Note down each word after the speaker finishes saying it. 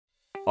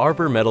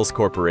Arbor Metals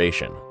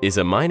Corporation is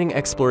a mining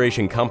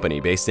exploration company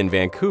based in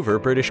Vancouver,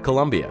 British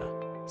Columbia,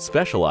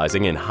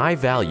 specializing in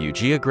high-value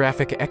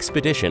geographic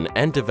expedition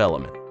and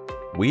development.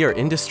 We are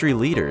industry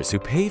leaders who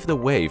pave the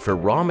way for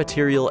raw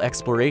material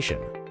exploration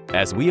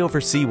as we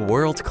oversee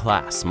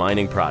world-class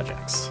mining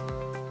projects.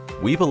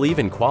 We believe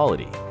in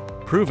quality,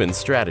 proven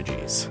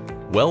strategies,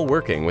 while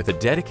working with a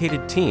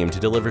dedicated team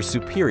to deliver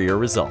superior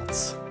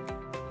results.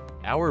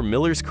 Our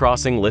Miller's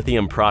Crossing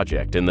lithium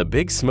project in the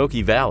Big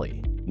Smoky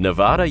Valley,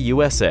 Nevada,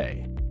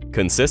 USA,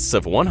 consists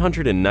of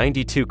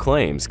 192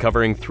 claims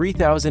covering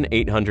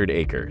 3,800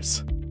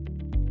 acres.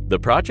 The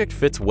project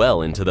fits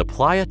well into the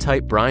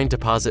playa-type brine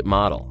deposit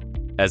model,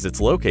 as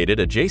it's located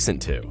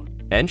adjacent to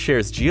and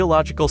shares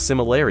geological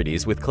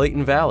similarities with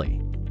Clayton Valley,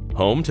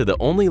 home to the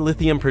only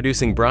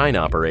lithium-producing brine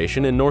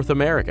operation in North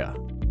America.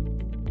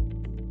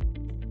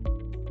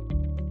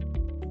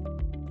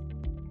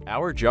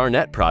 Our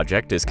Jarnett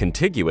project is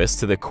contiguous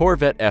to the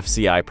Corvette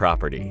FCI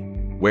property,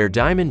 where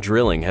diamond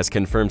drilling has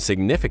confirmed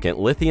significant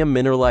lithium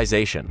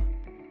mineralization.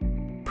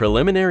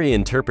 Preliminary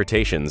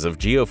interpretations of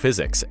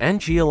geophysics and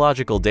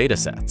geological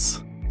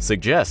datasets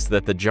suggest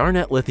that the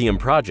Jarnett Lithium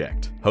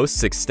project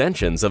hosts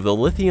extensions of the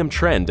lithium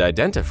trend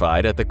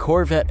identified at the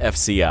Corvette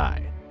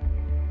FCI.